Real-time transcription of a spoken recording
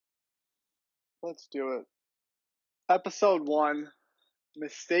Let's do it. Episode 1,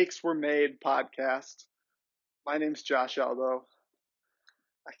 Mistakes Were Made podcast. My name's Joshua Albo.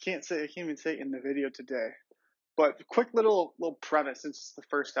 I can't even say it in the video today. But quick little premise, since it's the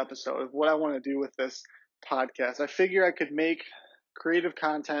first episode, of what I want to do with this podcast. I figure I could make creative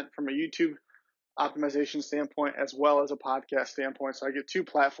content from a YouTube optimization standpoint as well as a podcast standpoint. So I get two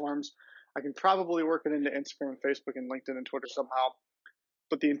platforms. I can probably work it into Instagram and Facebook and LinkedIn and Twitter somehow.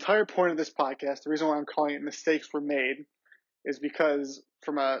 But the entire point of this podcast, the reason why I'm calling it Mistakes Were Made, is because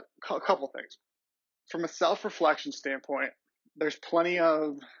from a couple things. From a self-reflection standpoint, there's plenty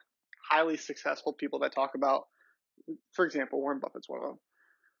of highly successful people that talk about, for example, Warren Buffett's one of them,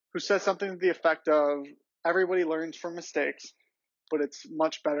 who says something to the effect of, everybody learns from mistakes, but it's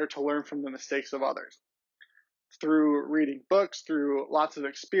much better to learn from the mistakes of others. Through reading books, through lots of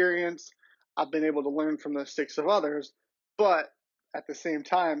experience, I've been able to learn from the mistakes of others, but at the same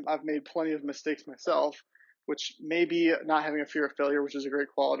time, I've made plenty of mistakes myself, which may be not having a fear of failure, which is a great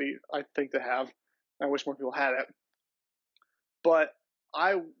quality, I think, to have. I wish more people had it. But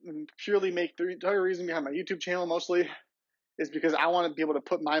I purely make the entire reason behind my YouTube channel mostly is because I want to be able to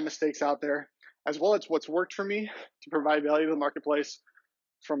put my mistakes out there, as well as what's worked for me to provide value to the marketplace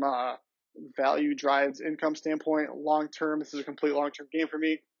from a value drives income standpoint. Long term, this is a complete long term game for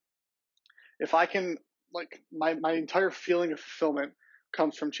me. If I can, my entire feeling of fulfillment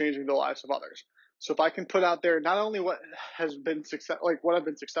comes from changing the lives of others. So if I can put out there not only what has been what I've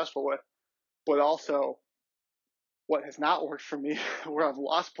been successful with, but also what has not worked for me, where I've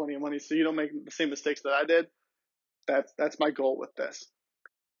lost plenty of money, so you don't make the same mistakes that I did. That's my goal with this.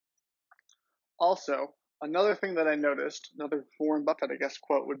 Also, another thing that I noticed, another Warren Buffett, I guess,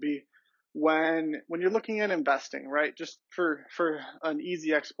 quote would be, when you're looking at investing, right? Just for an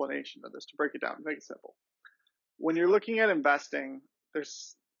easy explanation of this, to break it down, make it simple. When you're looking at investing,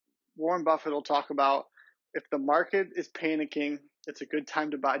 there's Warren Buffett will talk about, if the market is panicking, it's a good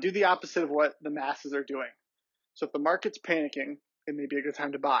time to buy. Do the opposite of what the masses are doing. So if the market's panicking, it may be a good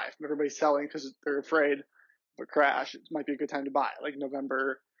time to buy. If everybody's selling because they're afraid of a crash, it might be a good time to buy, like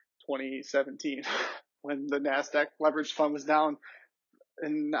November 2017 when the NASDAQ leveraged fund was down.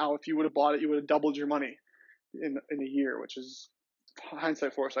 And now if you would have bought it, you would have doubled your money in a year, which is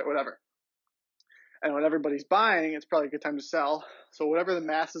hindsight, foresight, whatever. And when everybody's buying, it's probably a good time to sell. So whatever the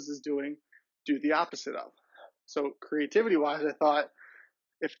masses is doing, do the opposite of. So creativity-wise, I thought,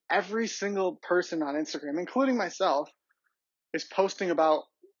 if every single person on Instagram, including myself, is posting about,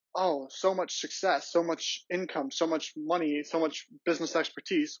 oh, so much success, so much income, so much money, so much business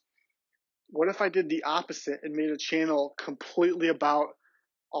expertise, what if I did the opposite and made a channel completely about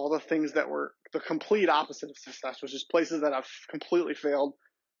all the things that were the complete opposite of success, which is places that I've completely failed,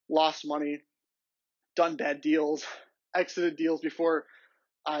 lost money, done bad deals, exited deals before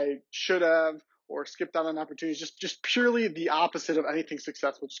I should have, or skipped out on opportunities, just purely the opposite of anything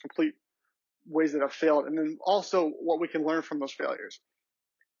successful, just complete ways that I've failed. And then also what we can learn from those failures.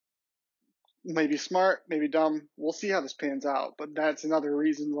 Maybe smart, maybe dumb. We'll see how this pans out. But that's another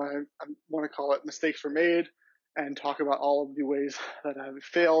reason why I want to call it Mistakes Were Made, and talk about all of the ways that I've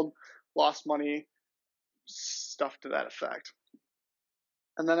failed, lost money, stuff to that effect.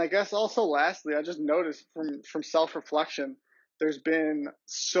 And then I guess also lastly, I just noticed from self-reflection, there's been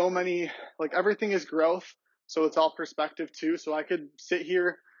so many, everything is growth. So it's all perspective too. So I could sit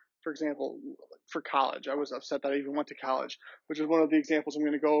here, for example, for college. I was upset that I even went to college, which is one of the examples I'm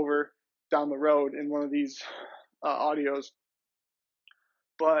going to go over down the road in one of these audios.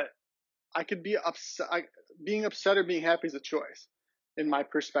 But I could be upset. Being upset or being happy is a choice in my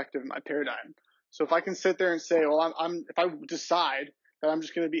perspective, in my paradigm. So if I can sit there and say, well, if I decide that I'm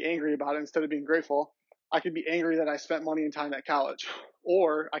just going to be angry about it instead of being grateful, I could be angry that I spent money and time at college.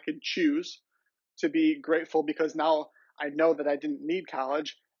 Or I could choose to be grateful because now I know that I didn't need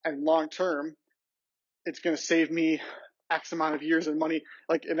college, and long term, it's going to save me X amount of years and money.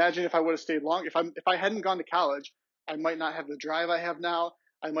 Like, imagine if I would have stayed long. If I hadn't gone to college, I might not have the drive I have now.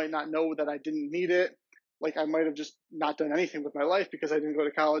 I might not know that I didn't need it. Like, I might have just not done anything with my life because I didn't go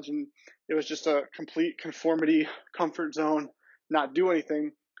to college, and it was just a complete conformity, comfort zone, not do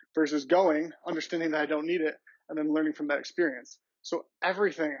anything, versus going, understanding that I don't need it, and then learning from that experience. So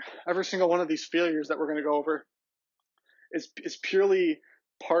every single one of these failures that we're going to go over is purely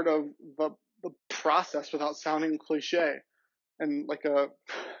part of the process, without sounding cliche and like a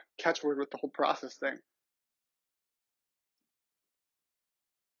catchword with the whole process thing.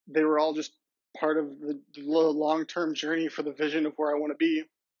 They were all just part of the long-term journey for the vision of where I want to be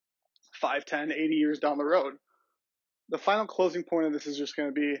 5, 10, 80 years down the road. The final closing point of this is just going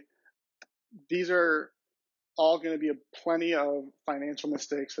to be, these are all going to be plenty of financial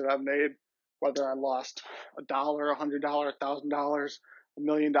mistakes that I've made, whether I lost $1, $100, $1,000,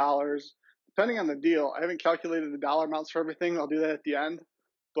 $1,000,000, depending on the deal. I haven't calculated the dollar amounts for everything. I'll do that at the end,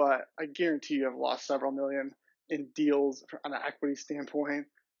 but I guarantee you I've lost several million in deals on an equity standpoint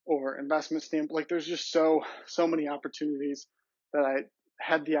or investment standpoint. Like there's just so many opportunities that I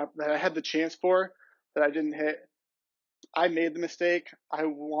had the chance for that I didn't hit. I made the mistake. I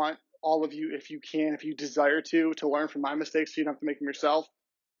want all of you, if you desire to learn from my mistakes so you don't have to make them yourself,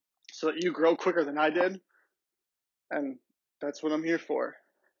 so that you grow quicker than I did. And that's what I'm here for.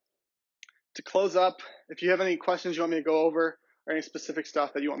 To close up, if you have any questions you want me to go over or any specific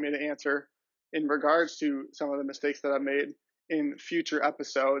stuff that you want me to answer in regards to some of the mistakes that I've made in future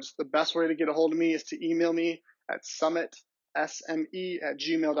episodes, the best way to get a hold of me is to email me at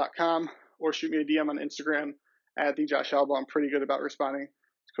summitsme@gmail.com or shoot me a DM on Instagram at the Josh Albo. I'm pretty good about responding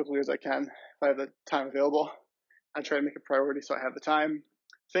as quickly as I can if I have the time available. I try to make a priority so I have the time.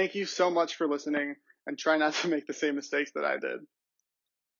 Thank you so much for listening, and try not to make the same mistakes that I did.